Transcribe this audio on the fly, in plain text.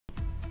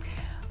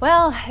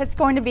Well, it's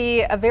going to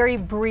be a very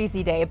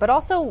breezy day, but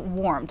also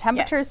warm.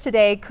 Temperatures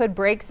today could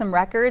break some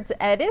records.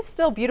 It is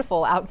still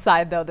beautiful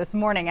outside, though, this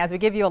morning as we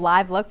give you a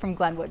live look from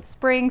Glenwood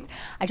Springs.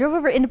 I drove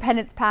over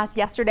Independence Pass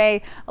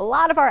yesterday. A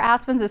lot of our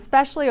aspens,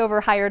 especially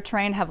over higher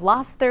terrain, have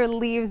lost their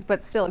leaves,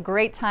 but still a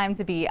great time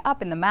to be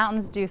up in the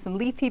mountains, do some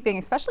leaf peeping,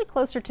 especially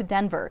closer to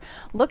Denver.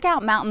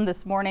 Lookout Mountain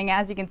this morning,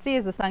 as you can see,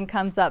 as the sun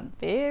comes up,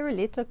 very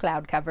little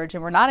cloud coverage,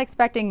 and we're not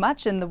expecting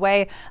much in the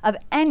way of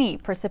any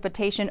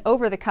precipitation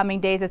over the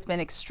coming days. It's been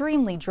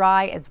extremely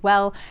dry as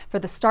well for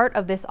the start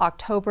of this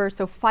October,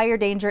 so fire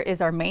danger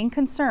is our main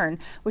concern,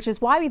 which is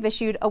why we've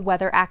issued a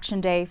weather action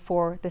day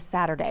for this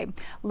Saturday.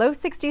 Low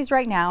 60s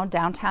right now,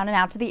 downtown and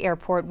out to the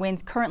airport.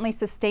 Winds currently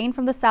sustained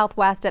from the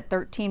southwest at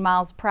 13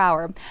 miles per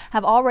hour.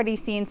 Have already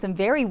seen some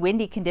very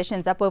windy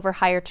conditions up over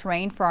higher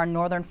terrain for our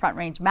northern Front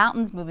Range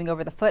mountains, moving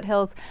over the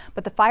foothills,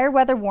 but the fire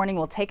weather warning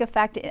will take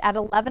effect at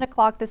 11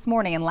 o'clock this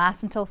morning and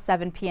last until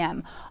 7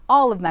 p.m.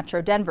 All of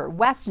Metro Denver,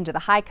 west into the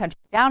high country,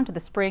 down to the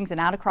Springs and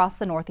out across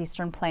the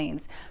northeastern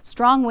plains.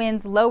 Strong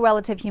winds, low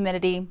relative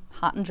humidity,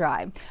 hot and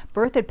dry.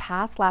 Berthoud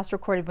Pass last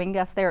recorded wind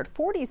gusts there at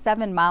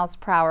 47 miles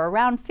per hour,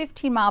 around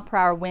 15 mile per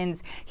hour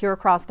winds here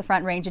across the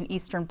Front Range and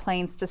eastern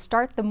plains to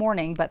start the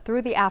morning, but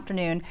through the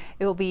afternoon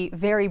it will be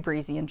very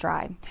breezy and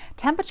dry.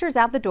 Temperatures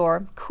out the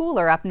door,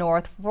 cooler up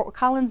north, Fort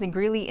Collins and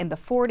Greeley in the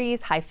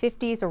 40s, high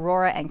 50s,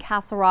 Aurora and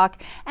Castle Rock,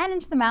 and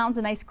into the mountains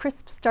a nice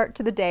crisp start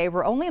to the day.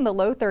 We're only in the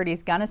low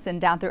 30s, Gunnison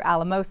down through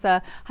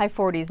Alamosa, high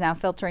 40s now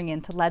filtering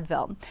into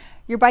Leadville.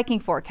 Your biking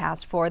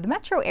forecast for the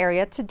metro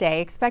area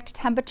today: expect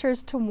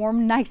temperatures to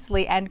warm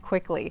nicely and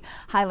quickly.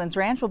 Highlands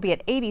Ranch will be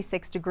at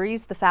 86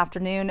 degrees this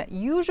afternoon.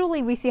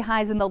 Usually we see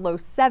highs in the low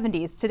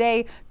 70s.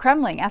 Today,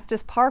 Kremling,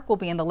 Estes Park will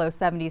be in the low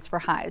 70s for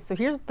highs. So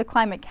here's the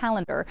climate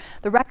calendar.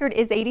 The record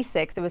is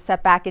 86. It was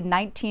set back in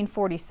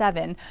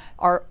 1947.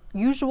 Our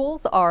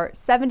usuals are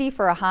 70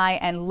 for a high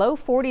and low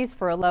 40s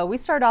for a low. We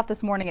started off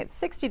this morning at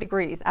 60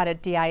 degrees out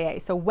at DIA,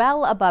 so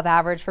well above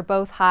average for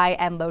both high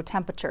and low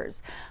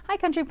temperatures. High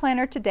country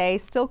planner today,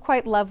 still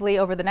quite lovely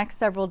over the next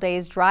several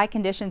days. Dry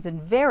conditions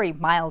and very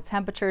mild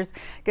temperatures.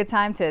 Good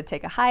time to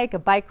take a hike, a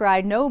bike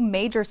ride. No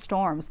major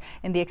storms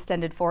in the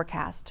extended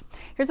forecast.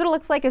 Here's what it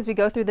looks like as we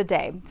go through the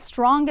day.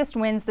 Strongest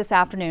winds this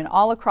afternoon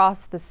all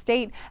across the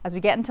state. As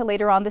we get into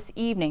later on this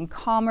evening,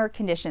 calmer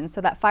conditions,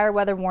 so that fire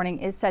weather warning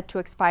is set to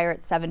expire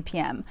at 7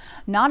 p.m.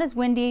 Not as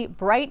windy,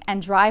 bright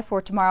and dry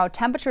for tomorrow.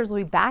 Temperatures will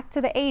be back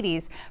to the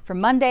 80s for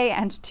Monday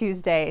and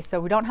Tuesday,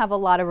 so we don't have a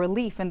lot of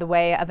relief in the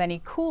way of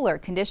any cooler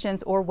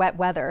conditions or wet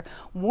weather.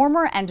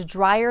 Warmer and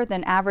drier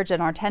than average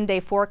in our 10-day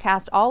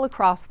forecast all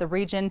across the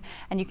region,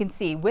 and you can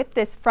see with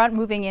this front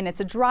moving in, it's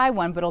a dry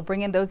one, but it'll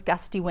bring in those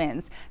gusty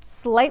winds.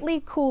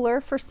 Slightly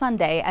cooler for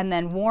Sunday and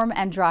then warm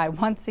and dry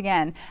once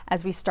again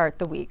as we start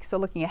the week. So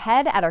looking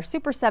ahead at our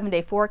super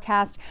 7-day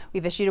forecast,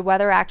 we've issued a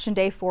weather action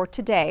day for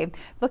today.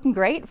 Looking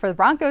great for the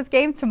Broncos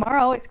game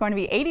tomorrow. It's going to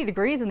be 80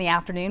 degrees in the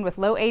afternoon with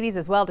low 80s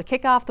as well to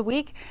kick off the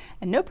week,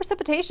 and no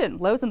precipitation.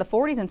 Lows in the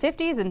 40s and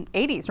 50s and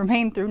 80s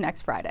remain through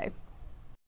next Friday.